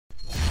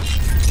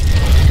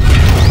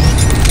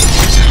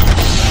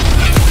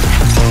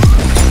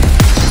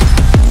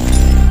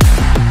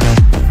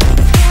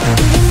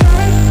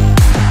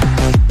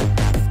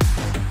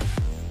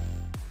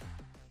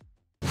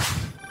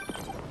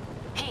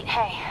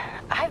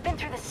I've been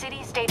through the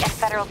city, state, and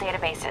federal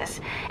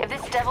databases. If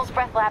this Devil's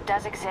Breath lab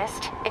does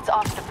exist, it's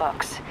off the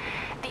books.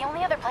 The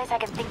only other place I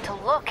can think to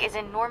look is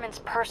in Norman's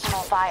personal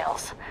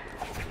files.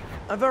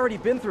 I've already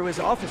been through his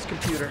office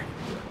computer.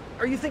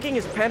 Are you thinking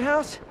his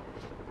penthouse?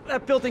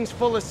 That building's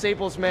full of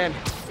Sable's men.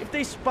 If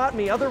they spot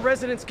me, other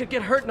residents could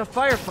get hurt in a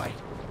firefight.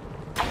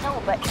 I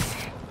know, but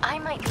I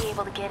might be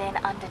able to get in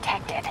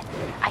undetected.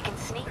 I can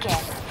sneak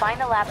in, find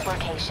the lab's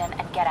location,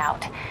 and get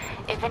out.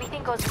 If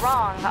anything goes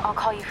wrong, I'll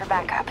call you for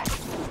backup.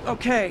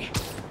 Okay.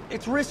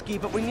 It's risky,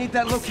 but we need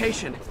that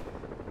location.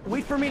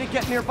 Wait for me to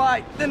get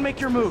nearby, then make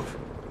your move.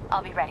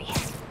 I'll be ready.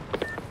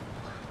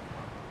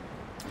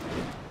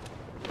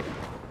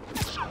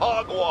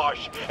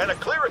 Hogwash, and a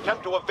clear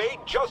attempt to evade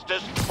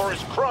justice for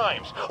his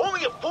crimes.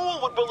 Only a fool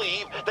would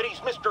believe that he's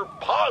Mr.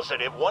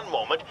 Positive one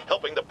moment,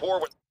 helping the poor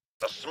with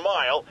a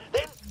smile,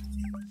 then...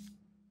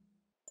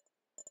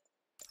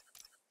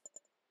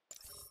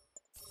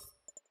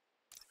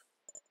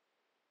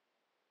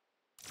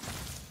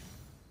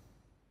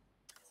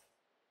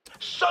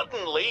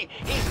 Suddenly,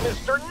 he's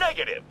Mr.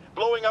 Negative,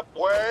 blowing up...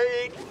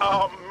 Wait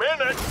a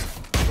minute!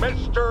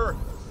 Mr.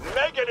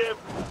 Negative!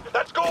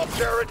 That's gold,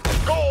 Jared!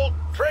 Gold!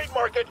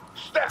 Trademark it!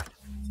 Stat!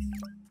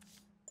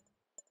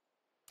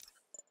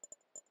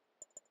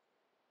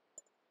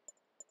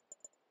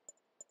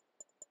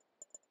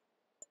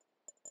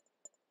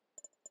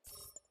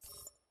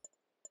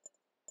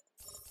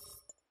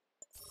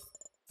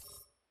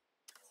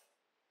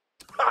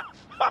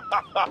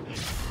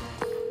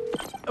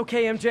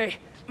 Okay, MJ.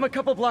 I'm a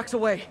couple blocks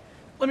away.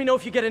 Let me know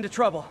if you get into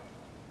trouble.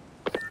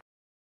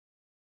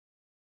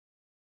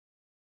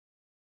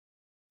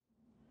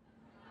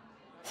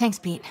 Thanks,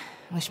 Pete.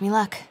 Wish me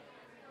luck.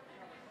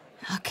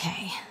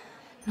 Okay.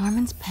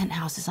 Norman's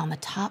penthouse is on the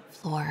top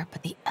floor,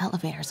 but the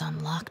elevator's on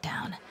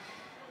lockdown.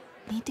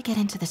 Need to get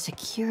into the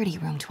security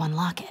room to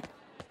unlock it.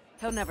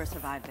 He'll never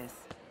survive this.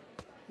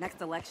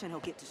 Next election,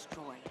 he'll get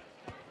destroyed.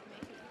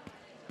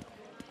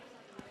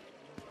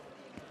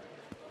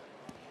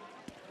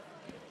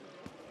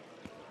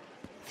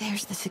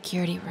 There's the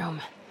security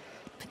room.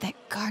 But that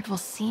guard will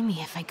see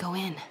me if I go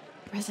in.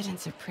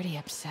 Residents are pretty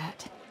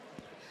upset.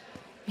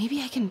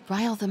 Maybe I can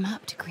rile them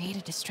up to create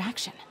a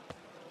distraction.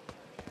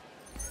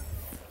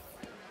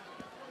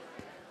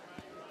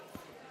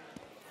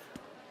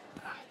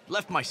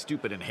 Left my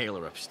stupid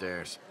inhaler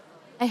upstairs.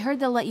 I heard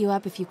they'll let you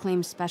up if you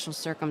claim special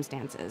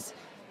circumstances.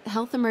 A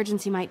health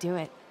emergency might do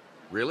it.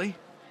 Really?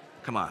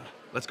 Come on,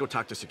 let's go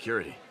talk to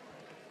security.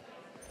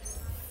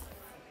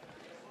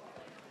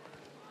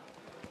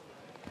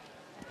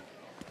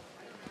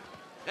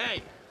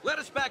 Hey, let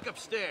us back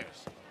upstairs.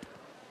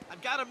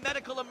 I've got a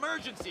medical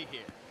emergency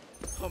here.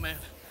 Oh man,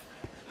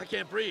 I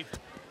can't breathe.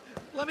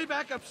 Let me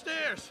back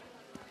upstairs.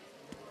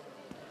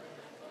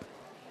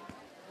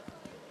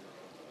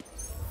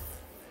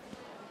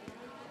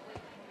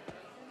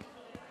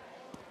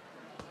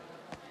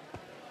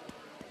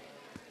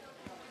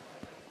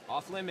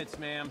 Off limits,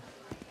 ma'am.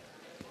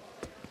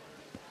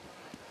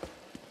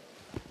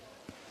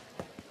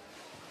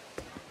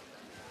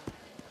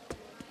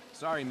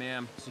 Sorry,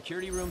 ma'am.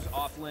 Security room's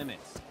off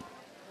limits.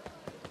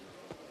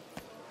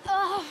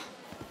 Ugh!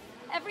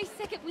 Every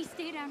second we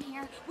stay down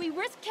here, we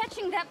risk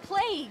catching that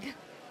plague.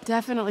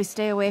 Definitely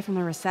stay away from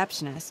the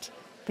receptionist.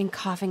 Been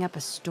coughing up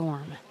a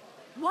storm.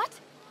 What?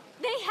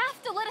 They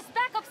have to let us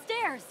back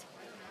upstairs.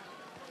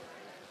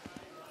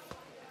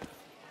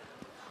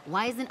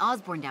 Why isn't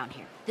Osborn down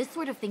here? This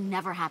sort of thing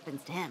never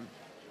happens to him.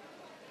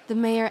 The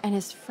mayor and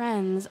his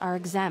friends are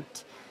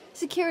exempt.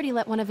 Security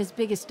let one of his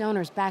biggest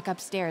donors back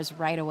upstairs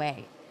right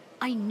away.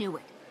 I knew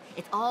it.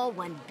 It's all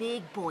one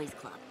big boys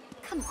club.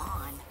 Come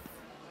on.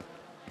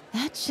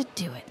 That should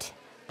do it.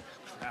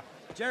 Crap.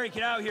 Jerry,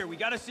 get out here. We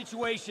got a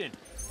situation.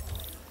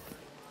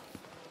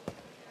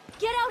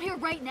 Get out here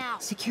right now.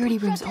 Security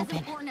We're room's just as open.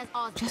 important as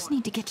Osborn. Just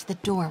need to get to the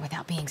door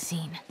without being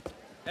seen.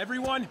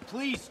 Everyone,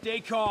 please stay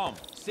calm.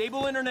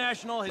 Sable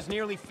International has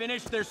nearly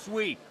finished their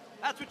sweep.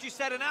 That's what you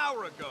said an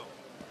hour ago.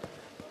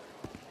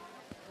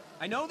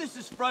 I know this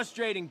is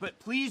frustrating, but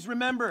please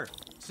remember,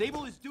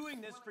 Sable is doing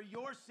this for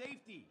your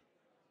safety.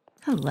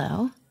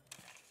 Hello.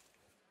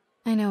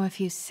 I know a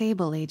few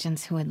Sable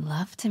agents who would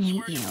love to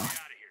meet you.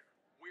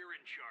 We're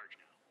in charge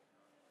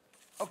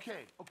now.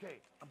 Okay,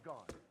 I'm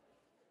gone.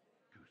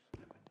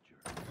 Goose-stepping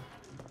jerk.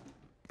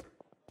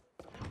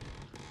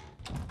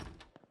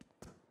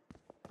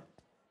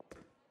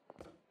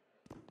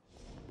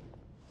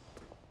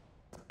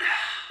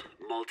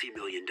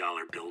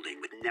 Multi-million-dollar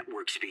building with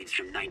network speeds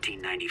from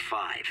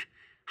 1995.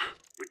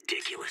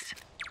 Ridiculous.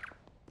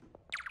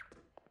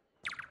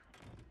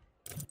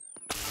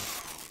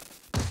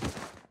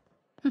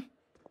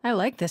 I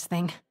like this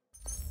thing.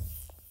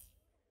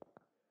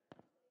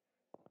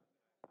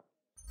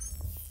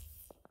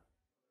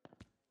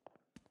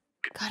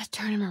 Gotta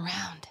turn him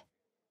around.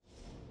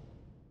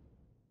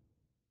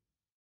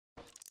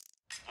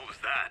 What was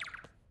that?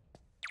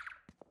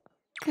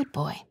 Good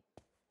boy.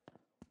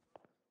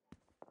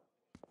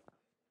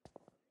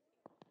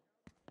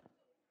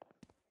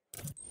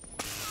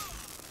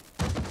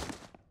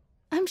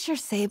 I'm sure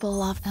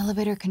Sable off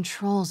elevator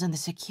controls in the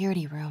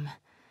security room,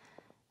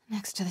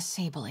 next to the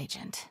Sable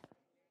agent.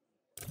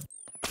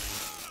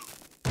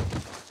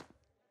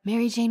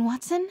 Mary Jane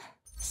Watson?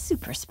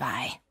 Super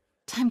spy.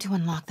 Time to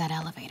unlock that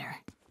elevator.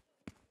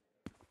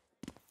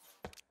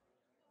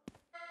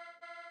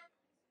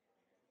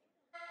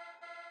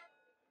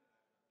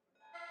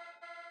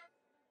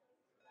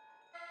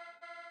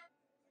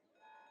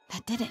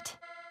 That did it.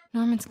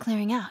 Norman's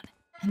clearing out,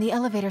 and the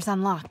elevator's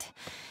unlocked.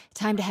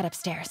 Time to head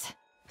upstairs.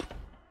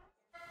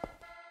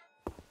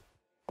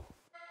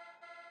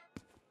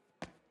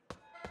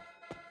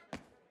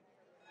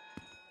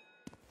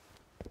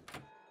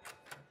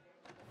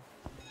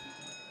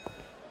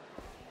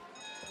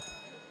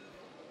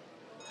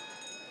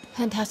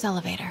 Penthouse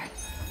elevator.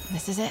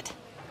 This is it.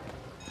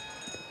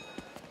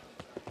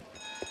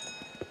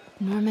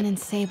 Norman and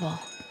Sable,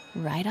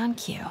 right on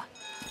cue.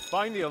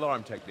 Find the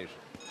alarm technician.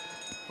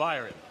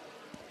 Fire him.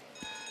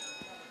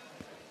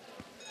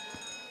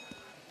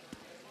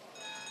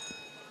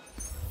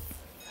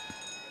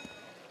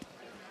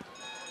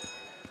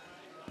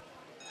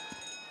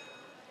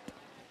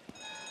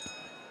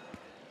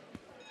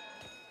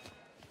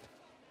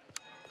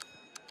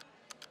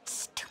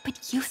 Stupid,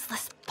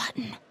 useless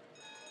button.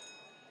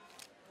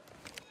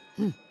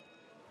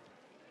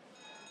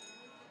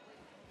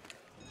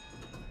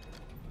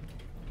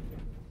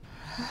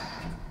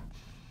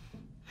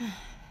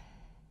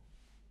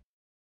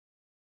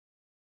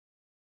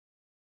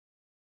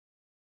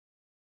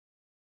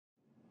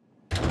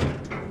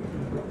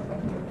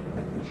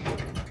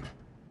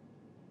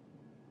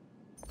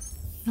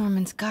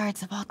 Norman's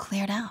guards have all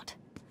cleared out.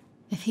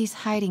 If he's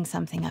hiding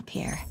something up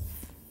here,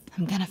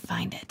 I'm gonna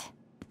find it.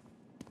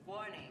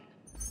 Warning.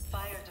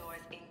 Fire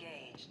doors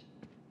engaged.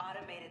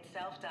 Automated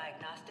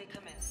self-diagnostic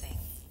commencing.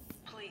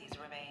 Please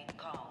remain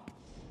calm.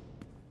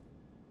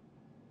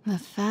 The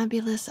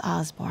fabulous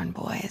Osborn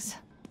boys.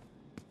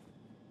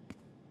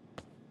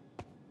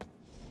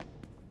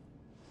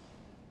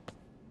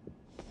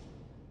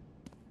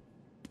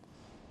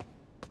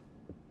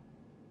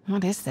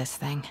 What is this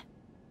thing?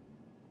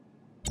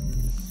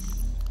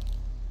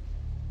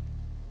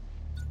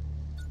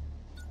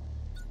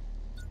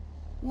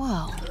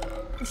 Whoa,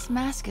 this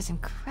mask is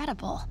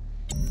incredible.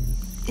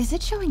 Is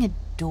it showing a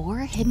door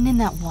hidden in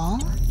that wall?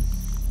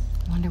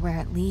 Wonder where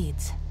it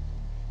leads.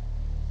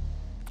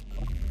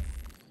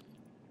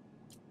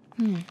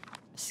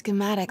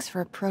 Schematics for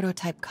a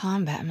prototype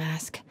combat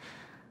mask.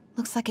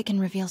 Looks like it can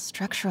reveal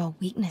structural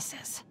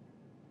weaknesses.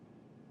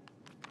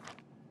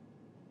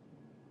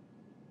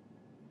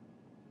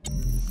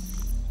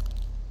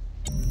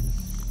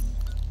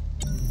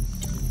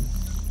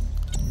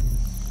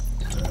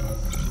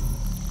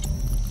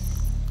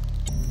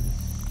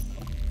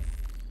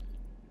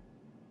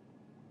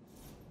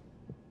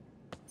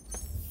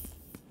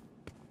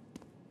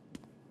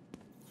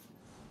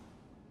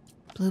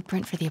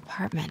 Blueprint for the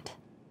apartment.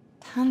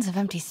 Tons of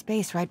empty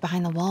space right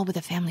behind the wall with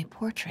a family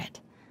portrait.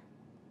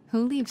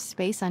 Who leaves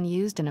space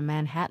unused in a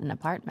Manhattan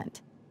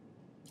apartment?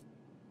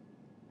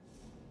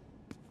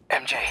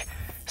 MJ,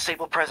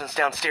 Sable presence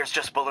downstairs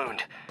just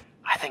ballooned.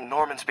 I think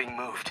Norman's being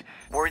moved.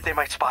 Worried they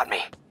might spot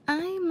me.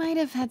 I might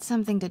have had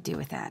something to do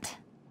with that.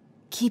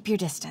 Keep your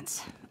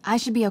distance. I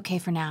should be okay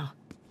for now.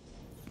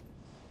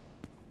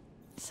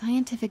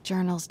 Scientific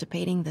journals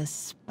debating the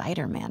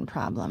SPIDERMAN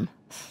problem.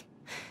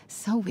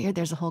 So weird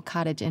there's a whole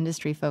cottage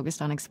industry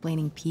focused on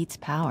explaining Pete's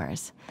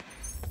powers.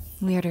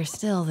 Weirder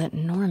still that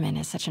Norman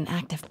is such an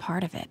active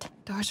part of it.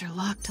 Doors are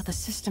locked till the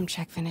system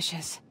check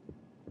finishes.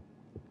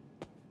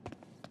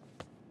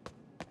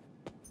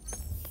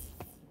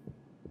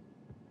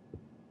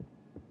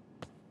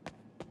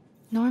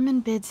 Norman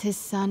bids his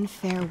son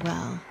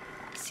farewell.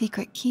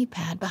 Secret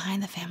keypad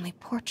behind the family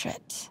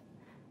portrait.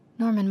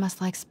 Norman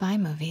must like spy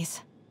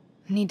movies.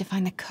 Need to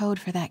find the code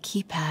for that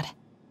keypad.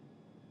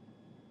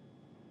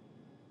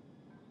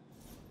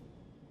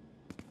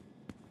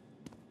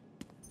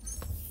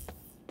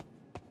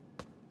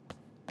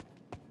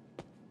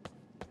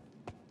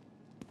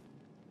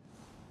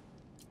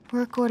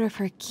 Work order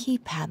for a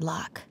keypad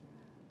lock.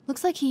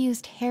 Looks like he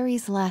used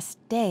Harry's last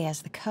day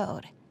as the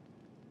code.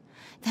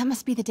 That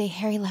must be the day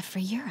Harry left for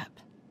Europe.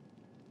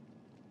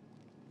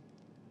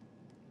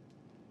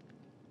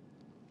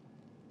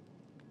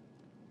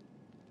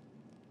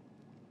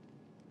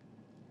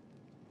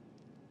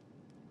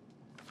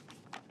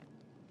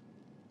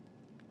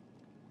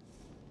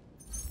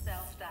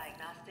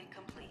 Self-diagnostic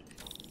complete.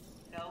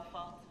 No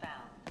faults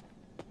found.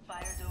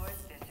 Fire doors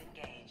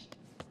disengaged.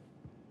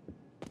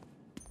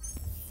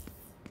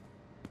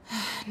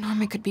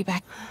 Norman could be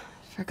back.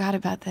 Forgot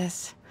about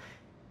this.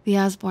 The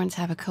Osborns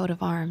have a coat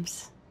of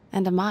arms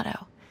and a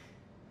motto.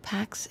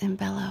 Pax in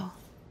bello.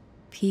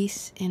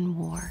 Peace in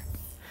war.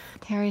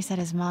 Harry said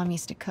his mom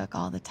used to cook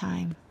all the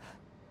time.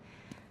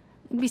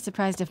 I'd be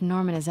surprised if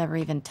Norman has ever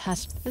even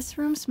touched. This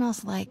room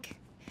smells like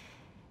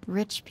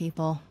rich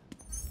people.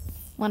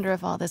 Wonder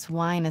if all this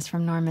wine is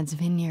from Norman's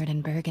vineyard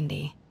in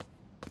Burgundy.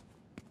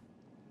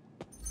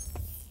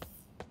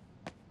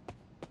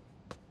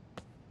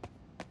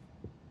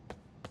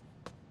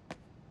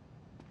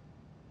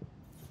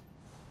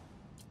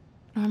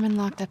 Norman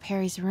locked up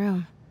Harry's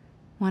room,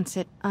 wants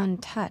it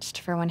untouched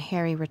for when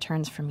Harry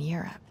returns from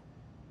Europe.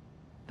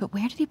 But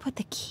where did he put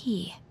the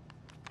key?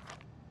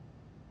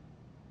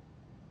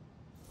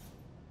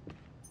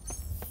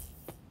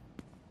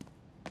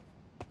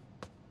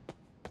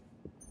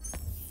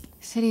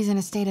 City's in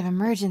a state of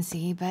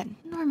emergency, but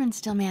Norman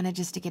still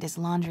manages to get his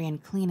laundry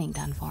and cleaning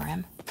done for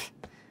him.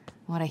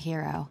 What a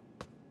hero.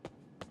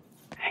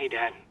 Hey,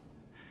 Dad.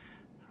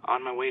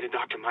 On my way to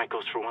Dr.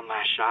 Michael's for one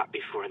last shot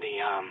before the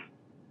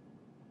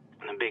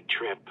big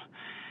trip.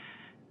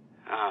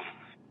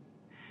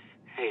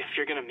 Hey, if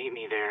you're gonna meet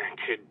me there,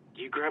 could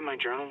you grab my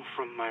journal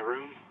from my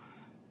room?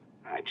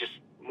 I just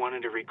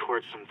wanted to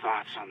record some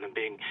thoughts on the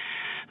big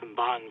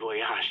bon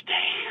voyage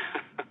day.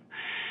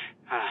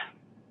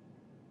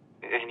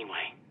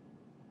 Anyway.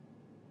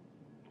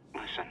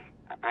 Listen,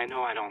 I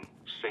know I don't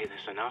say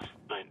this enough,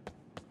 but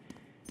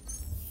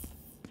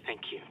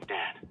thank you,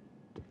 Dad.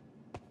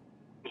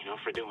 You know,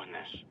 for doing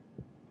this.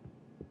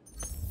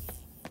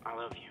 I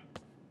love you.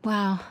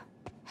 Wow.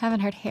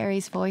 Haven't heard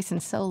Harry's voice in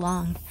so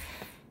long.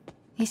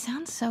 He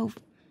sounds so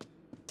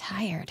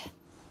tired.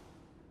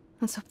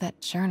 Let's hope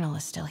that journal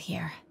is still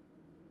here.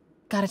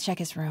 Gotta check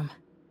his room.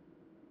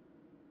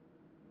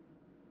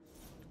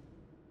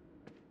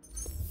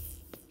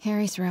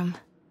 Harry's room.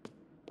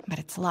 But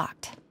it's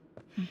locked.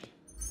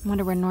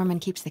 Wonder where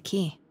Norman keeps the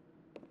key.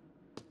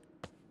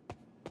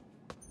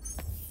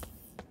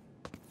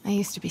 I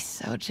used to be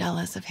so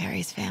jealous of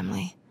Harry's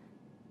family.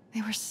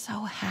 They were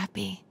so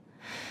happy.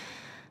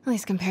 At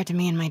least compared to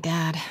me and my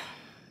dad.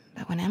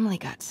 But when Emily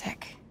got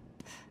sick,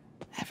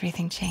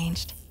 everything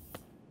changed.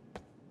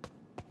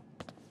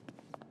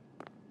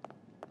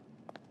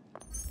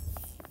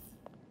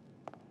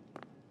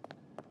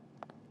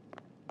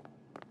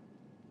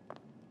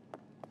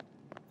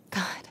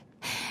 God,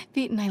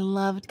 Pete and I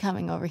loved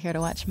coming over here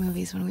to watch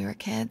movies when we were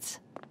kids.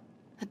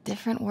 A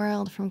different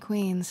world from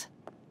Queens.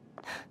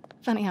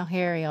 Funny how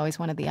Harry always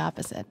wanted the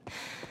opposite.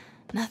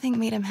 Nothing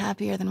made him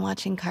happier than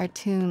watching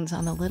cartoons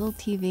on the little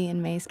TV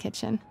in May's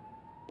kitchen.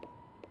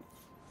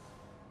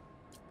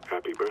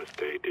 Happy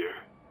birthday, dear.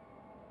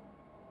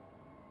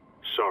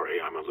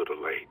 Sorry I'm a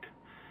little late.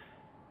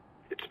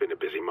 It's been a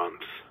busy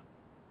month.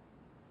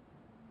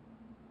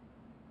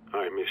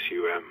 I miss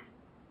you, Em.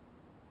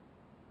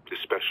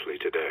 Especially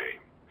today.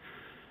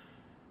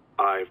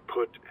 I've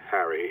put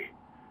Harry...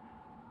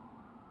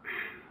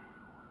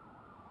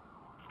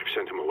 I've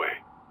sent him away.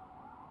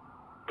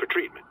 For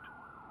treatment.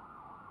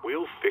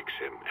 We'll fix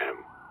him,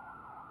 Em.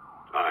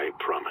 I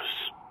promise.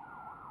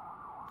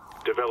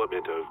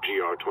 Development of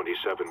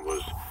GR-27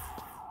 was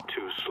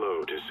too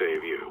slow to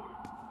save you.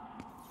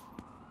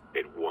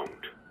 It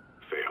won't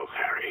fail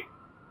Harry.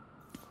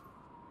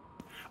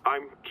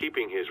 I'm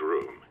keeping his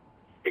room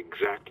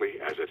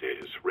exactly as it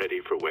is,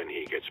 ready for when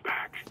he gets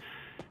back.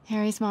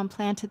 Harry's mom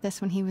planted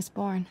this when he was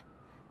born.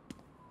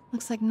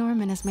 Looks like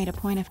Norman has made a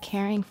point of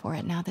caring for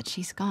it now that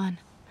she's gone.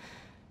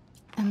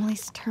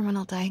 Emily's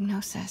terminal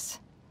diagnosis.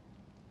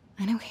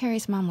 I know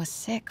Harry's mom was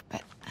sick,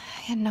 but I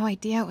had no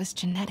idea it was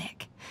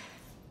genetic.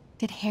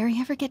 Did Harry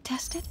ever get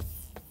tested?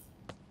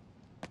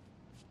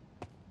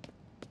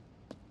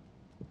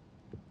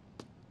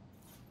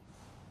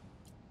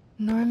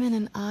 Norman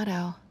and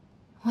Otto.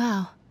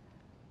 Wow.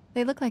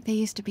 They look like they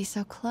used to be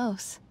so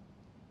close.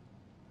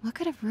 What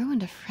could have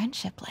ruined a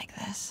friendship like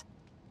this?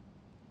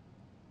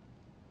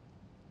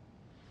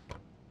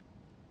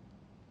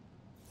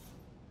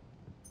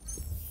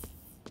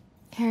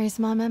 Harry's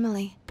mom,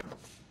 Emily.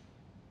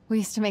 We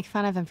used to make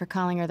fun of him for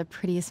calling her the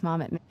prettiest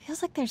mom at...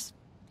 Feels like there's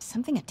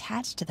something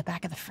attached to the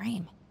back of the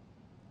frame.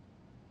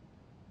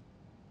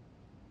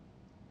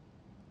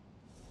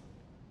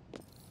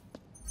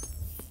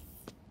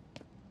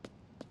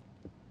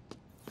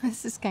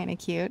 This is kinda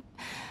cute.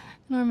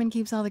 Norman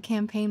keeps all the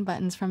campaign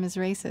buttons from his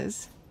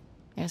races.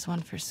 There's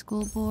one for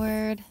school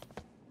board,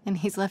 and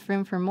he's left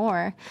room for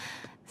more.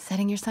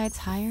 Setting your sights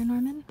higher,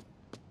 Norman?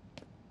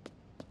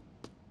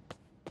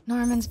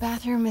 Norman's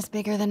bathroom is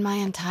bigger than my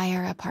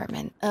entire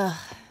apartment. Ugh,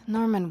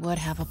 Norman would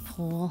have a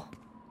pool.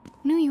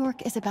 New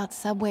York is about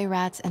subway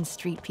rats and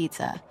street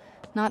pizza,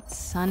 not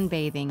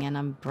sunbathing and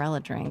umbrella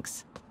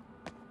drinks.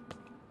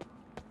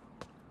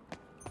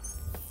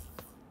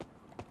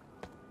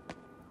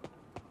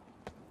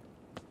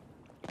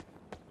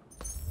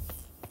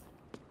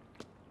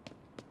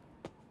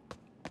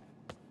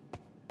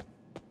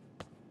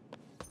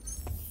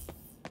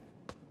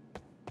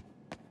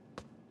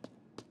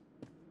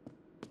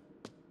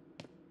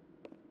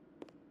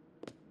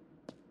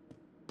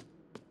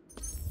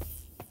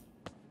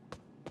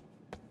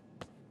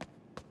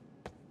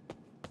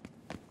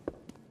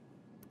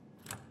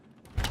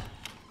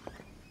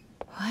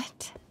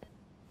 What?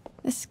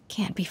 This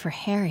can't be for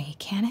Harry,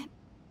 can it?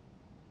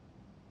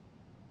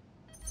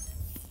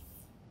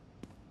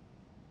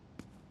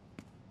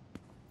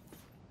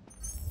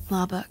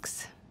 Law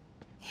books.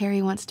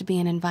 Harry wants to be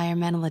an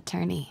environmental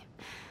attorney,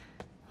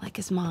 like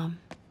his mom.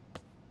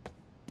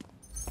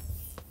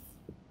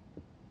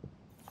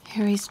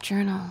 Harry's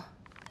journal.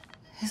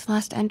 His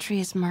last entry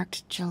is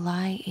marked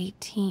July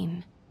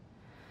 18.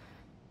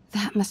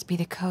 That must be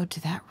the code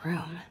to that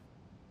room.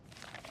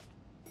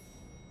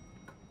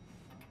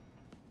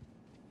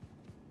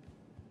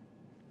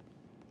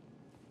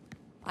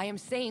 I am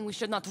saying we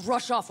should not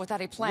rush off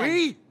without a plan.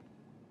 We?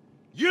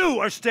 You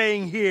are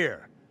staying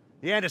here.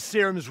 The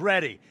antiserum's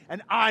ready,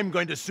 and I'm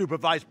going to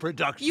supervise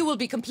production. You will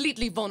be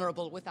completely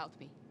vulnerable without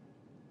me.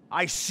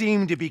 I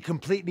seem to be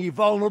completely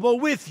vulnerable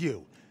with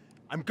you.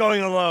 I'm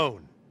going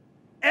alone.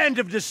 End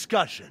of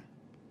discussion.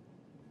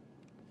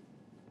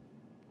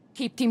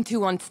 Keep Team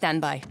 2 on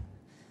standby.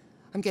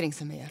 I'm getting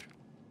some air.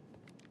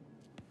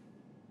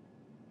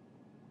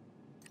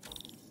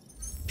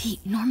 Pete,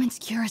 Norman's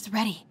cure is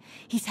ready.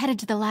 He's headed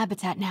to the lab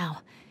it's at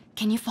now.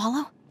 Can you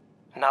follow?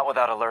 Not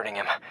without alerting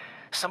him.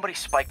 Somebody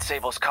spiked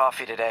Sable's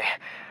coffee today.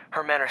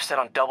 Her men are set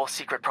on double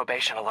secret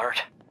probation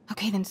alert.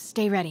 Okay, then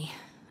stay ready.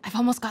 I've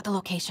almost got the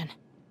location.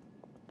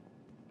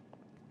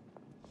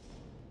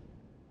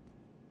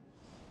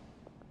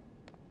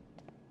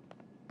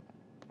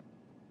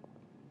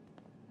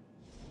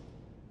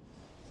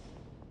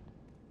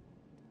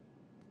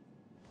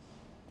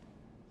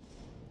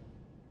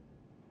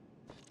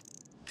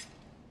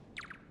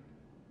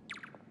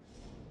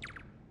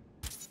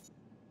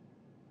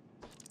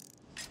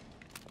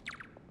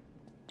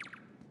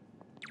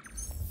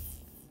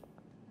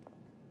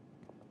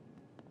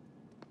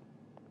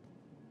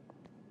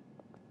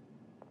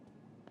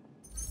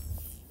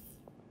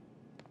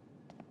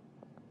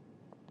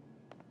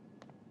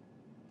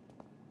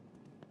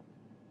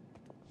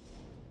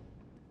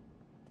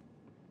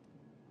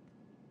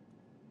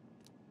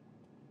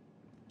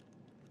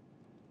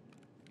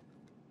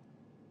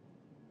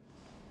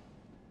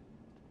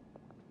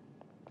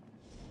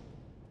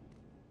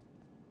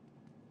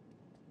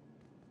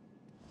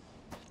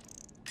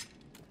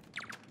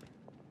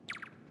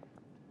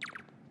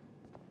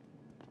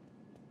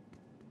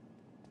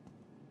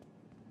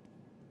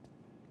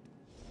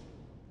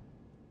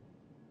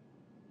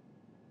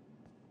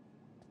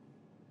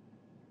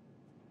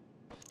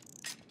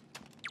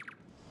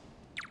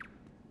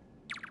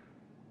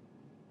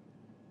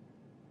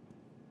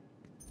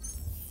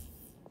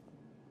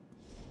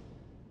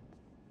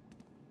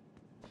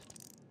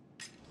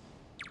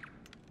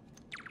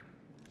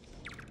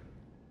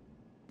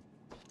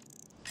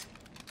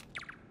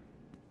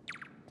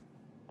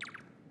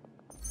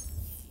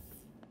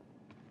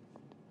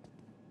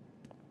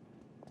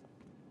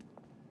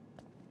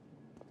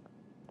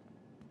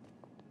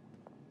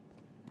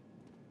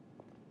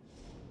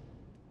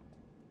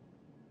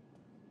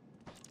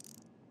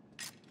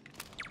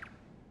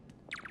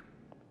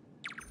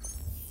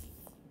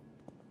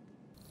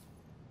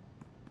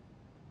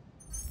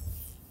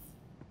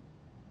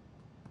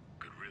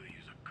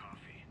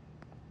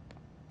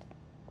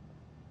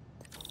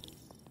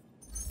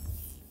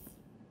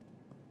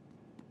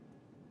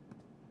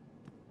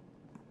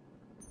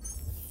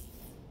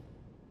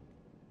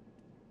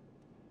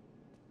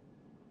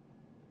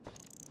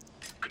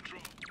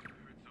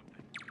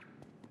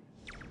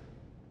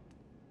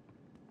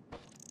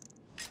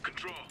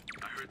 Control,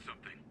 I heard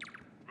something.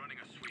 Running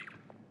a sweep.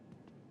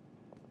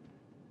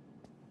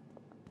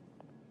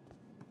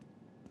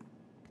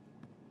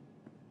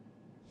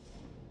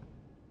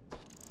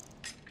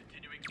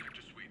 Continuing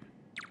sector sweep.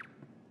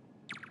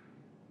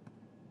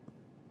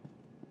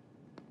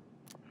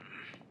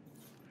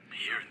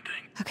 Hearing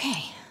things.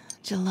 Okay,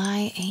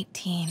 July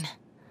 18.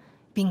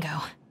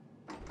 Bingo.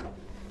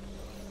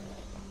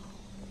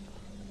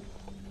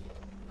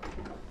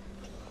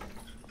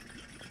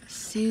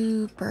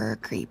 Super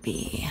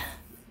creepy.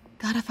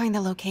 Gotta find the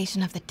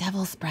location of the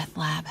Devil's Breath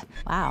lab.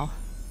 Wow.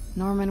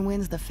 Norman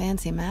wins the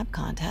fancy map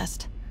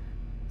contest.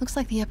 Looks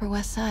like the Upper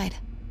West Side.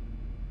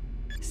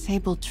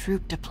 Sable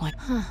troop deployment.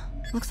 Huh.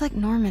 Looks like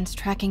Norman's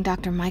tracking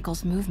Dr.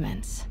 Michael's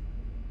movements.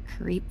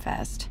 Creep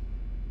fest.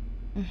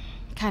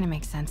 Kinda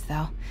makes sense,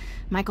 though.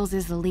 Michael's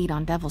is the lead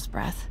on Devil's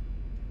Breath.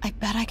 I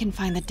bet I can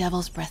find the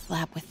Devil's Breath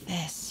lab with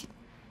this.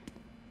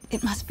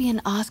 It must be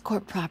an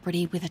Oscorp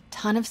property with a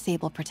ton of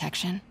Sable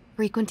protection,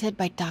 frequented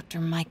by Dr.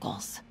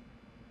 Michaels.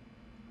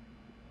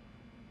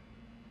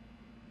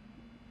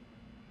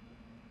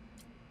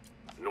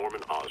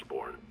 Norman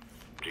Osborn,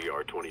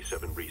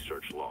 GR-27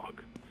 research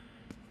log.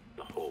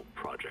 The whole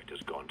project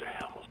has gone to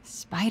hell.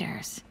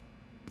 Spiders?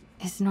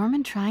 Is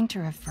Norman trying to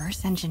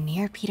reverse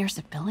engineer Peter's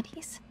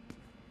abilities?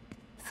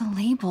 The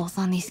labels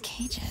on these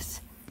cages.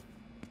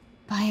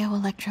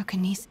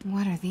 Bioelectrokinesis.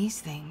 What are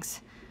these things?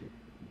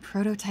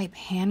 Prototype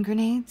hand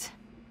grenades?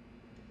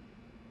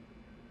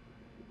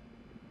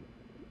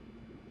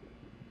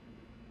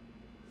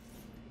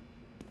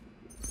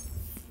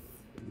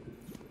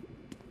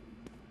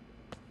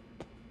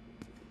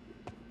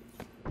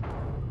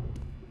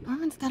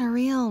 Norman's got a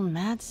real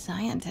mad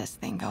scientist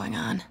thing going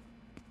on.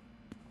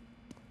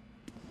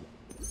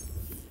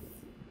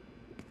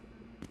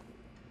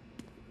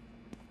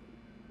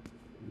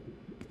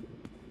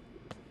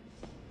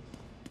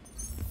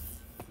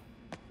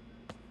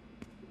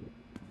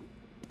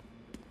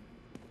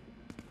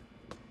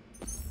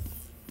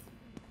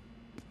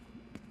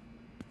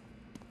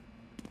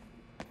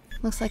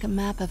 Looks like a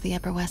map of the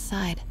Upper West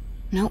Side.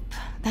 Nope,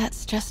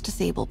 that's just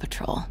Disable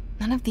Patrol.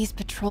 None of these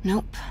patrol.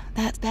 Nope,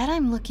 that's bet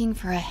I'm looking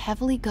for a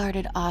heavily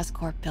guarded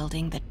Oscorp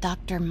building that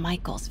Dr.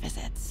 Michaels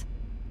visits.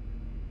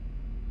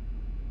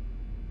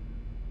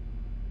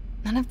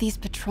 None of these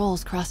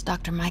patrols cross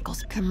Dr.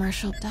 Michaels'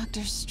 commercial.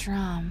 Dr.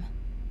 Strom.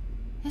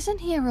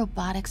 Isn't he a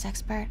robotics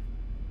expert?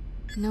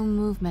 No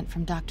movement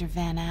from Dr.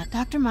 Van At.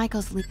 Dr.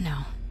 Michaels no.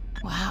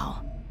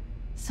 Wow.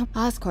 So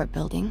Oscorp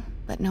building,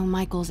 but no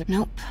Michaels.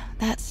 Nope,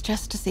 that's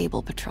just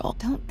Disable Patrol.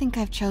 Don't think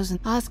I've chosen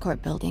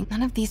Oscorp building.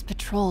 None of these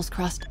patrols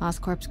crossed.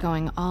 Oscorp's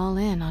going all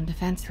in on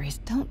defense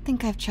reasons. Don't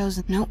think I've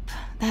chosen. Nope,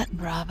 that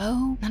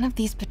Bravo. None of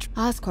these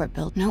Oscorp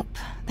build. Nope,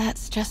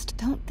 that's just.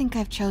 Don't think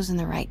I've chosen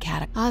the right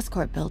category.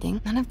 Oscorp building.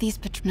 None of these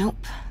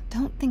Nope,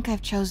 don't think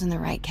I've chosen the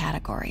right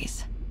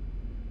categories.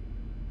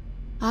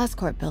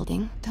 Oscorp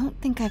building. Don't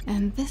think I've.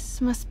 And this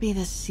must be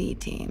the C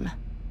team.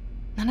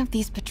 None of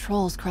these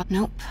patrols cross.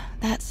 Nope,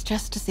 that's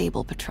just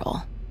Disable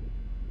Patrol.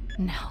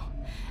 No,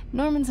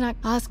 Norman's not.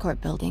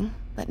 Oscorp building,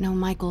 but no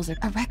Michaels or.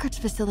 A records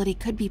facility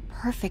could be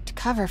perfect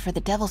cover for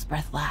the Devil's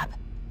Breath lab.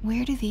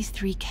 Where do these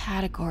three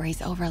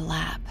categories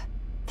overlap?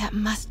 That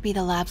must be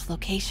the lab's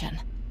location.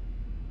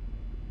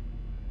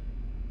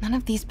 None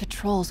of these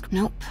patrols.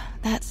 Nope,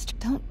 that's.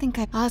 Don't think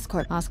I.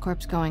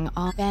 Oscorp's going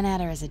all. Van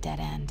Adder is a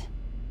dead end.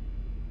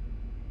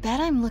 Bet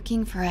I'm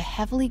looking for a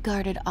heavily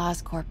guarded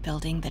Oscorp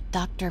building that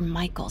Dr.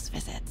 Michaels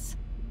visits.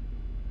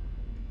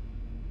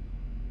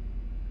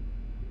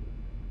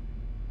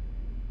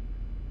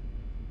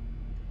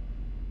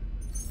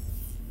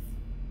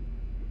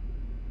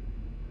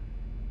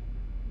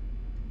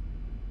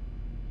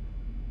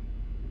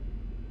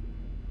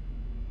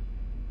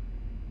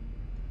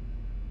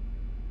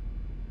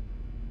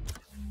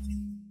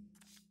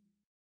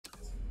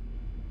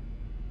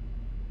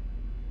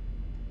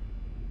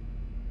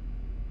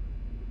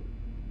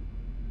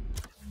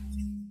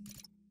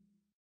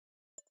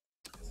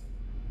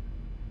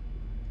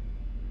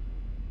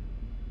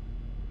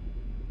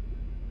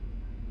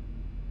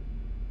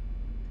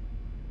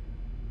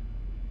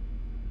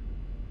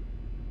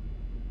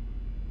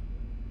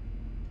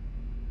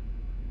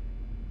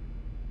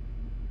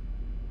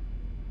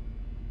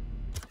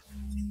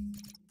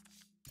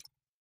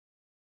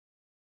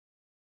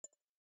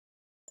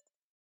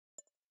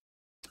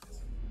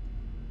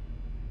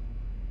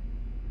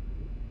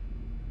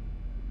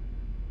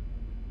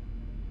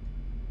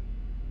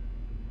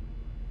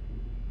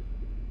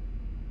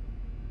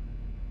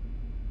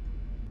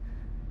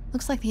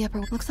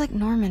 Looks like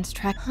Norman's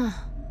track.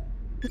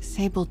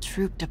 Disabled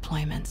troop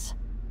deployments.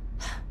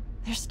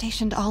 They're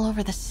stationed all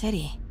over the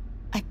city.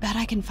 I bet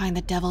I can find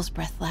the Devil's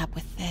Breath lab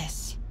with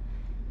this.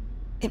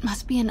 It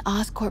must be an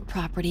Oscorp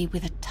property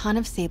with a ton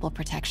of Sable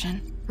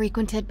protection,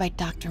 frequented by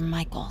Dr.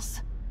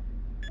 Michaels.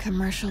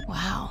 Commercial.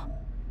 Wow.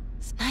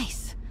 It's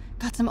nice.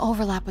 Got some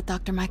overlap with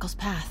Dr. Michaels'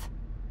 path.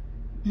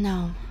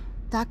 No.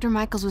 Dr.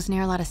 Michaels was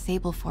near a lot of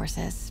Sable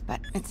forces, but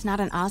it's not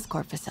an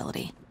Oscorp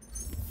facility.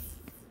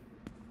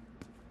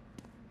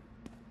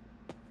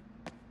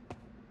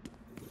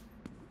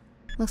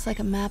 Looks like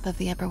a map of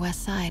the Upper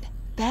West Side.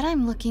 Bet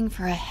I'm looking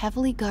for a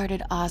heavily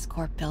guarded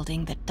Oscorp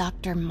building that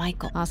Dr.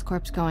 Michael.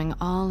 Oscorp's going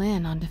all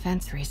in on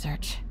defense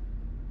research.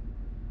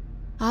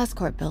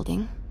 Oscorp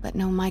building, but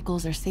no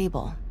Michaels or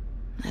Sable.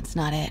 That's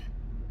not it.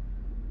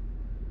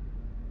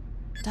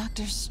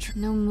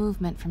 No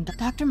movement from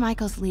Dr.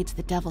 Michaels leads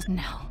the Devil's.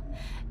 No.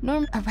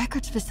 A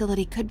records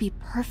facility could be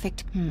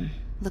perfect.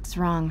 Looks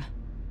wrong.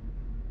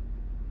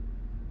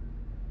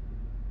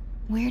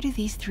 Where do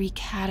these three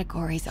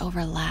categories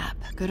overlap?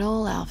 Good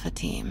old Alpha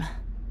team.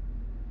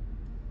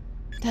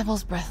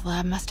 Devil's Breath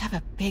lab must have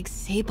a big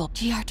Sable.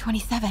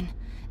 GR-27.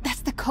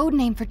 That's the code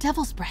name for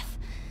Devil's Breath.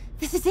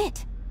 This is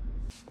it.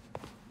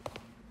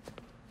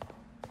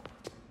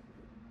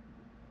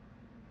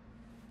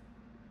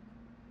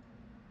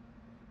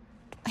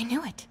 I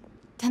knew it.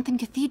 10th and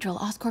Cathedral,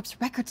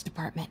 Oscorp's records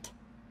department.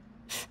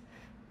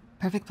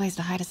 Perfect place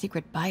to hide a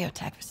secret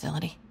biotech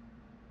facility.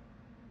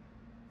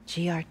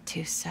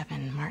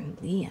 GR-27 Martin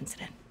Lee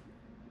incident.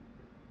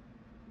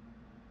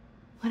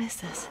 What is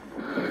this?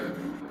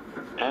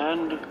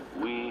 And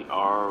we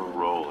are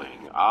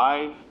rolling.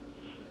 I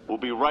will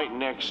be right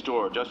next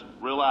door. Just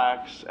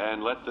relax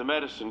and let the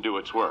medicine do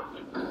its work.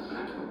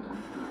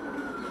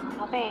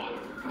 宝贝，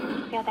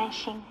不要担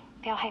心，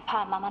不要害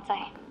怕，妈妈在。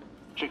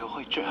这个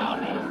会治好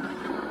你，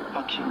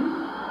放心。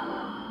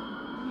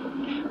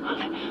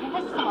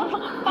那是什么？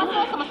发生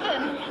了什么事？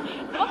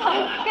怎么可能？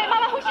给妈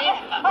妈呼吸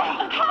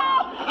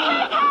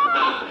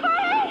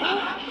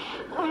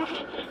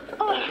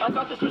！I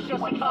thought this was just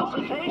a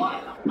consultation.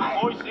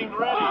 Boys seemed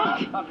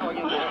ready. I'm going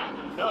in there.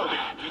 No,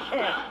 you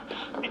can't.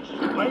 It's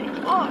too late.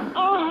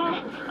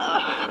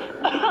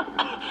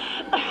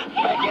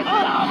 Make it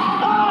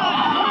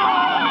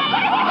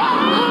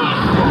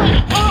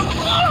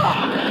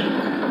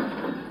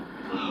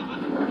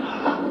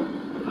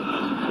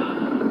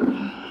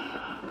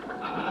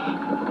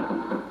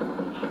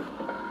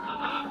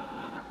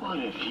What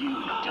have you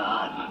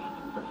done?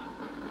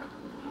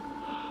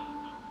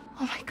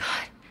 Oh my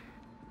god.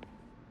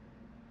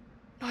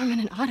 Norman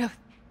and Otto.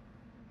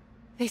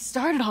 They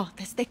started all of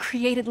this. They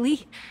created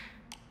Lee.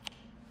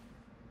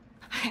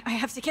 I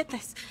have to get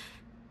this.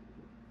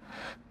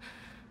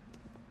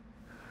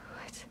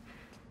 What?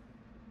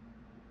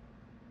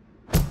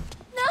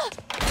 No!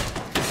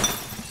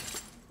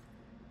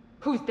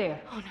 Who's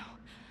there? Oh no.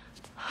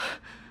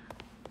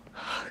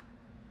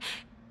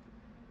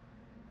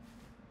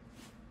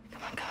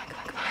 Come on, come on, come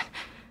on, come on.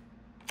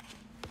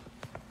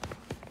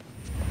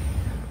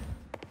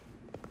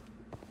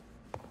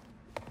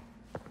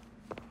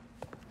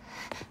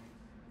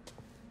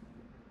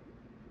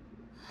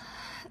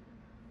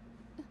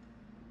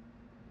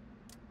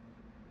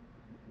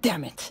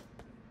 Damn it.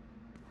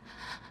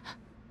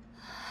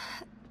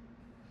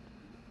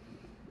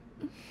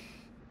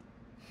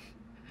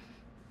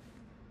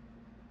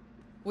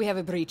 We have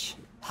a breach.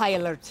 High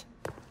alert.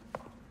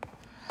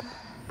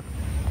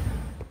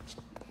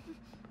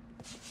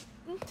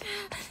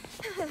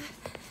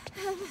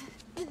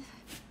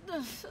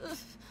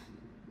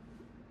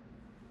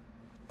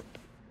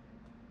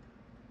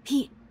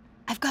 Pete,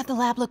 I've got the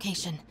lab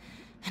location.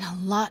 And a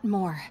lot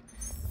more.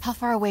 How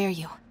far away are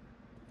you?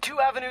 2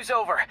 avenues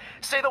over.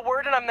 Say the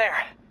word and I'm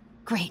there.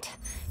 Great.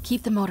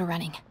 Keep the motor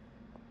running.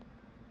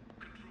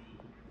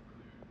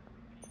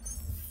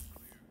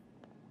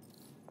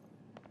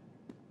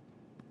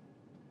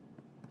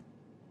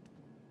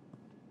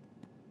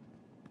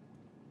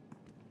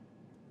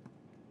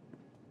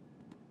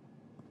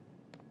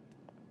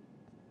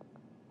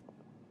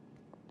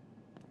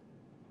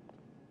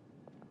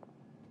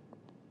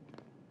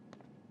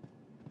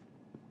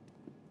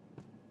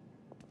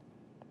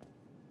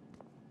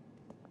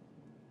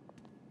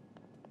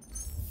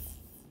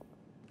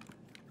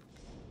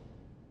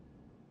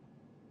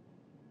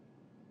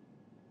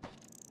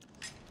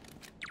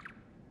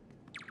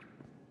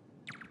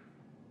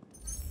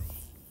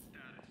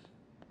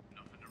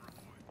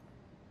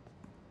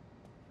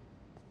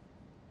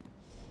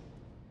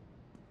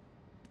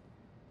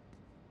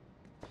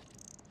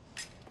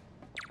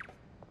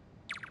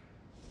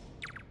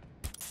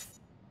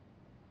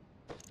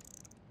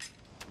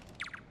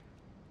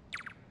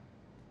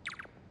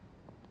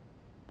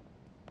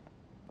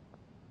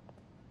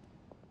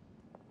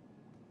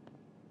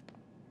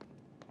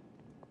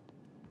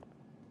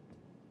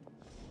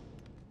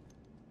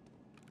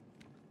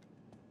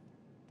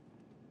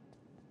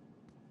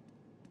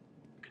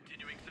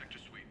 Continuing sector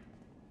sweep.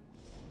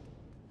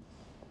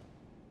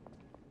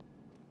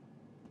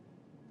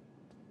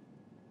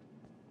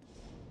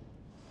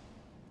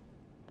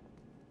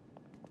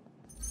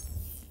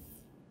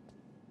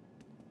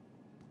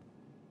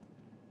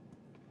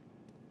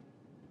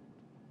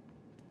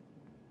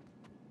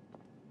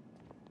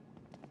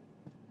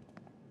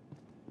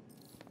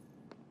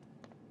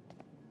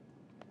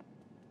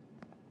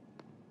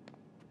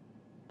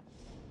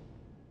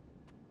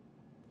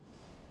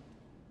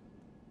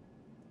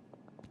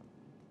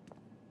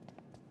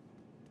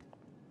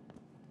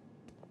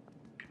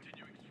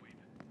 Continuing sweep.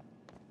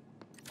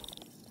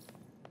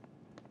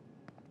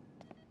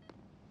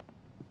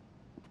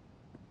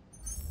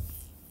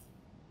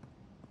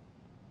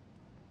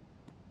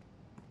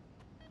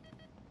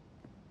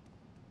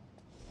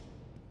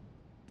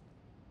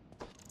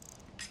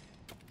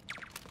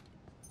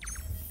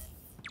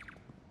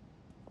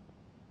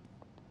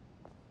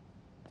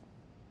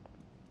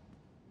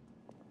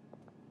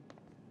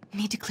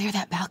 Need to clear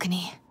that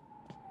balcony.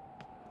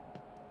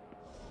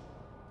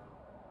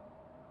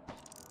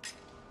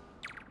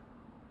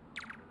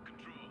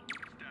 Control.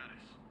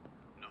 Status.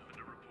 Nothing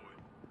to report.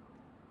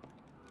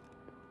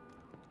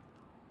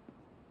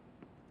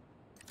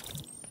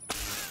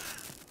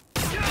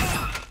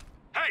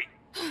 Hey!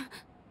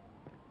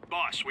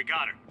 Boss, we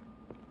got her.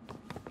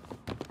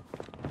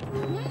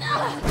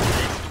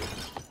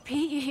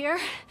 Pete, you here?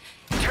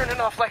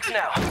 Turning off Lex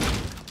now.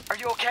 Are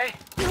you okay?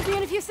 We'll be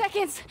in a few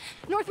seconds.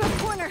 Northwest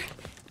corner.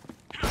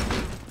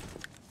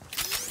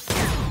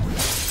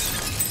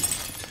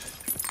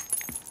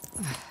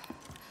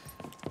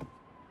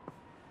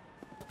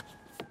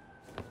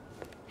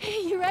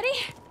 You ready?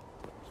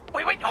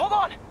 Wait, hold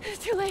on!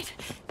 It's too late.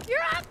 You're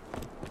up!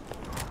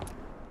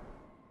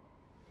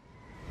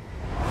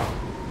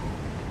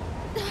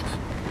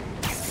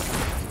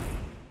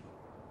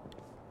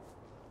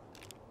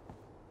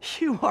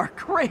 You are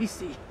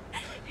crazy.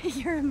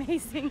 You're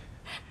amazing.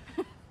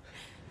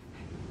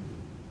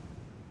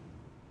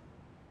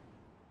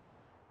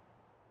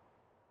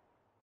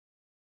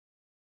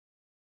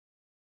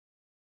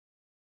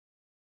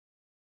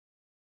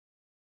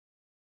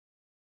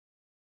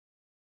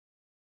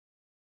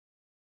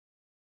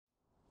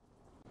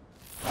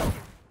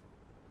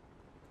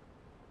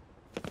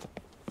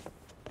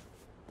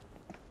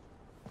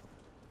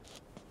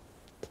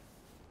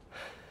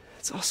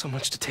 It's all so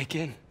much to take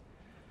in.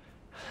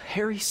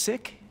 Harry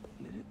sick,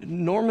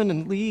 Norman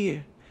and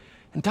Lee,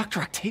 and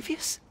Dr.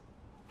 Octavius?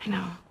 I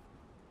know.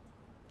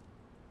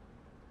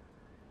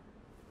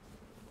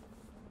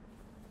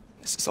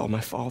 This is all my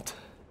fault.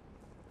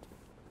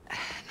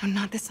 No,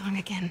 not this song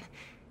again.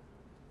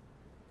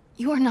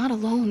 You are not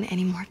alone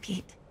anymore,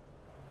 Pete.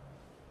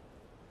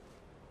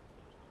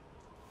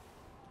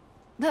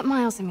 Let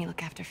Miles and me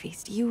look after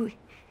Feast. You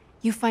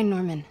find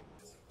Norman.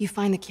 You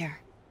find the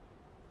cure.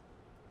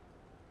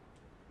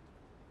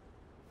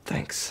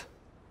 Thanks,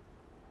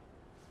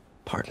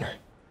 partner.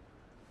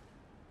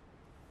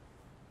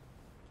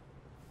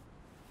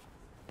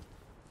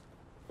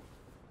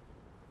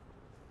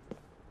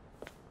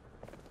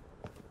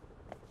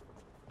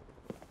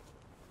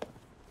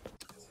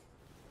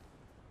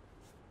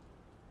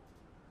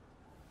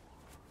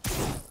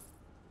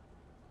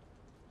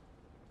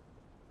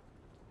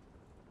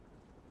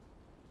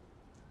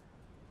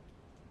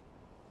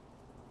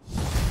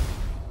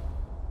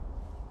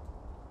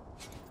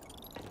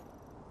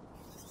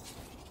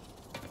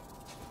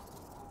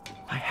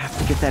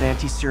 Get that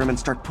anti-serum and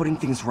start putting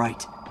things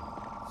right.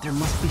 There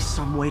must be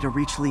some way to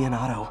reach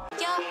Leonardo.